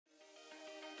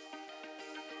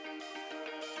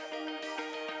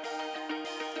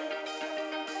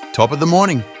Top of the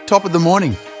morning, top of the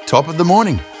morning, top of the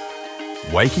morning.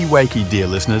 Wakey, wakey, dear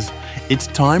listeners. It's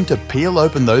time to peel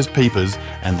open those peepers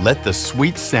and let the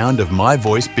sweet sound of my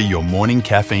voice be your morning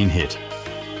caffeine hit.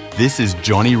 This is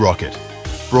Johnny Rocket,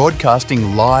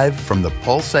 broadcasting live from the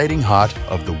pulsating heart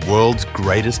of the world's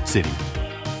greatest city.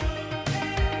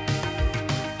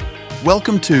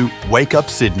 Welcome to Wake Up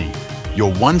Sydney,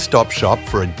 your one-stop shop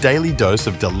for a daily dose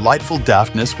of delightful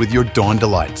daftness with your dawn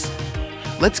delights.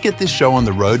 Let's get this show on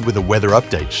the road with a weather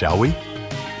update, shall we?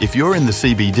 If you're in the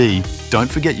CBD, don't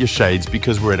forget your shades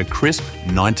because we're at a crisp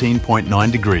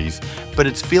 19.9 degrees, but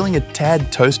it's feeling a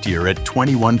tad toastier at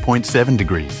 21.7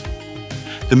 degrees.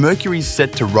 The mercury's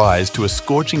set to rise to a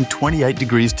scorching 28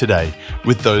 degrees today,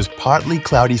 with those partly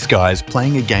cloudy skies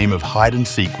playing a game of hide and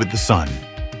seek with the sun.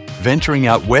 Venturing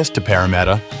out west to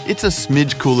Parramatta, it's a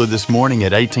smidge cooler this morning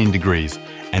at 18 degrees.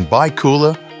 And by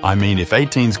cooler, I mean if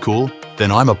 18's cool, then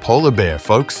I'm a polar bear,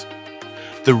 folks.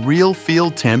 The real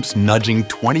feel temps nudging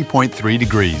 20.3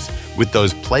 degrees, with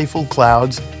those playful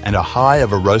clouds and a high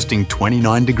of a roasting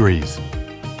 29 degrees.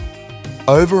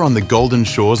 Over on the golden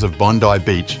shores of Bondi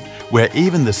Beach, where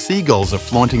even the seagulls are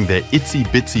flaunting their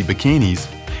itsy-bitsy bikinis,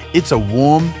 it's a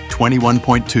warm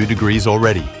 21.2 degrees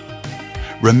already.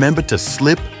 Remember to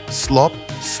slip, slop,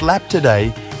 slap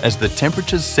today as the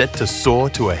temperature's set to soar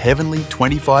to a heavenly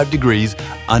 25 degrees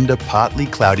under partly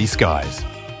cloudy skies.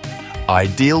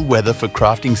 Ideal weather for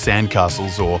crafting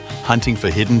sandcastles or hunting for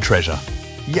hidden treasure.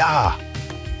 Yah!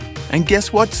 And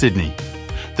guess what, Sydney?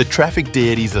 The traffic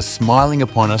deities are smiling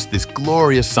upon us this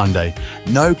glorious Sunday.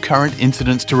 No current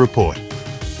incidents to report.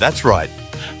 That's right.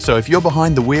 So if you're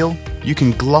behind the wheel, you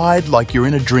can glide like you're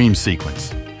in a dream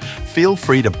sequence. Feel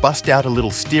free to bust out a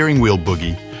little steering wheel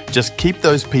boogie. Just keep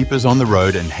those peepers on the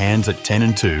road and hands at 10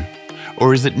 and 2.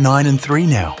 Or is it 9 and 3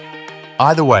 now?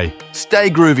 Either way, stay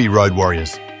groovy, road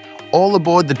warriors. All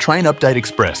aboard the Train Update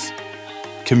Express.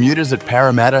 Commuters at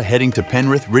Parramatta heading to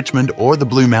Penrith, Richmond or the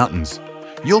Blue Mountains.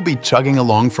 You'll be chugging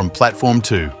along from Platform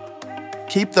 2.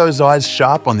 Keep those eyes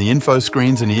sharp on the info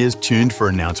screens and ears tuned for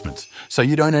announcements, so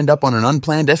you don't end up on an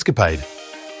unplanned escapade.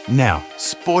 Now,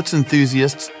 sports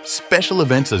enthusiasts, special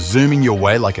events are zooming your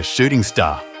way like a shooting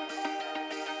star.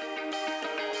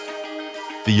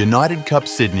 The United Cup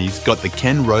Sydney's got the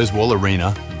Ken Rosewall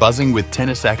Arena buzzing with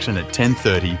tennis action at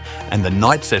 10:30 and the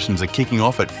night sessions are kicking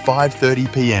off at 5:30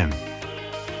 p.m.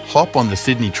 Hop on the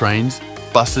Sydney trains,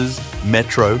 buses,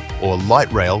 metro or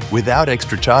light rail without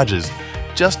extra charges.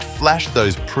 Just flash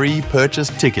those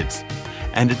pre-purchased tickets.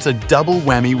 And it's a double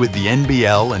whammy with the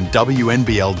NBL and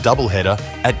WNBL doubleheader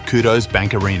at Kudos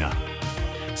Bank Arena.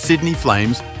 Sydney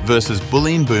Flames versus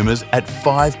Bulleen Boomers at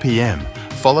 5 p.m,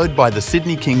 followed by the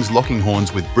Sydney Kings locking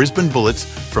horns with Brisbane Bullets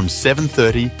from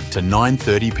 7:30 to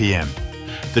 9:30 p.m.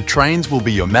 The trains will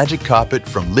be your magic carpet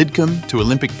from Lidcombe to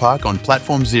Olympic Park on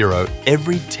Platform 0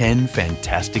 every 10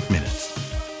 fantastic minutes.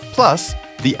 Plus,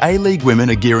 the A-League women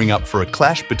are gearing up for a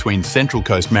clash between Central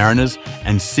Coast Mariners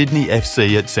and Sydney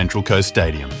FC at Central Coast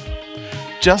Stadium.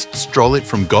 Just stroll it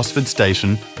from Gosford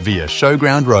Station via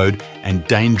Showground Road and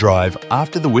Dane Drive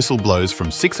after the whistle blows from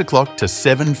 6 o'clock to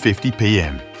 7:50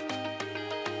 p.m.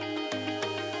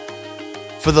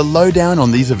 For the lowdown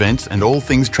on these events and all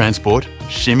things transport,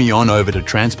 shimmy on over to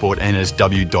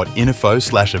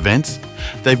transportnsw.info/events.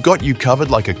 They've got you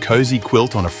covered like a cozy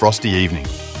quilt on a frosty evening.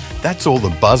 That's all the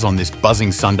buzz on this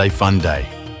buzzing Sunday fun day.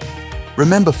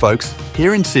 Remember folks,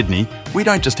 here in Sydney, we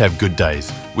don't just have good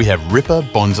days. We have ripper,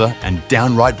 bonza and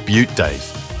downright beaut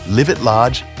days. Live it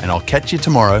large and I'll catch you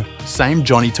tomorrow, same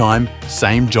Johnny time,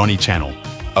 same Johnny channel.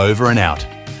 Over and out.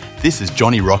 This is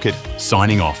Johnny Rocket,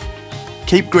 signing off.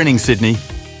 Keep grinning, Sydney.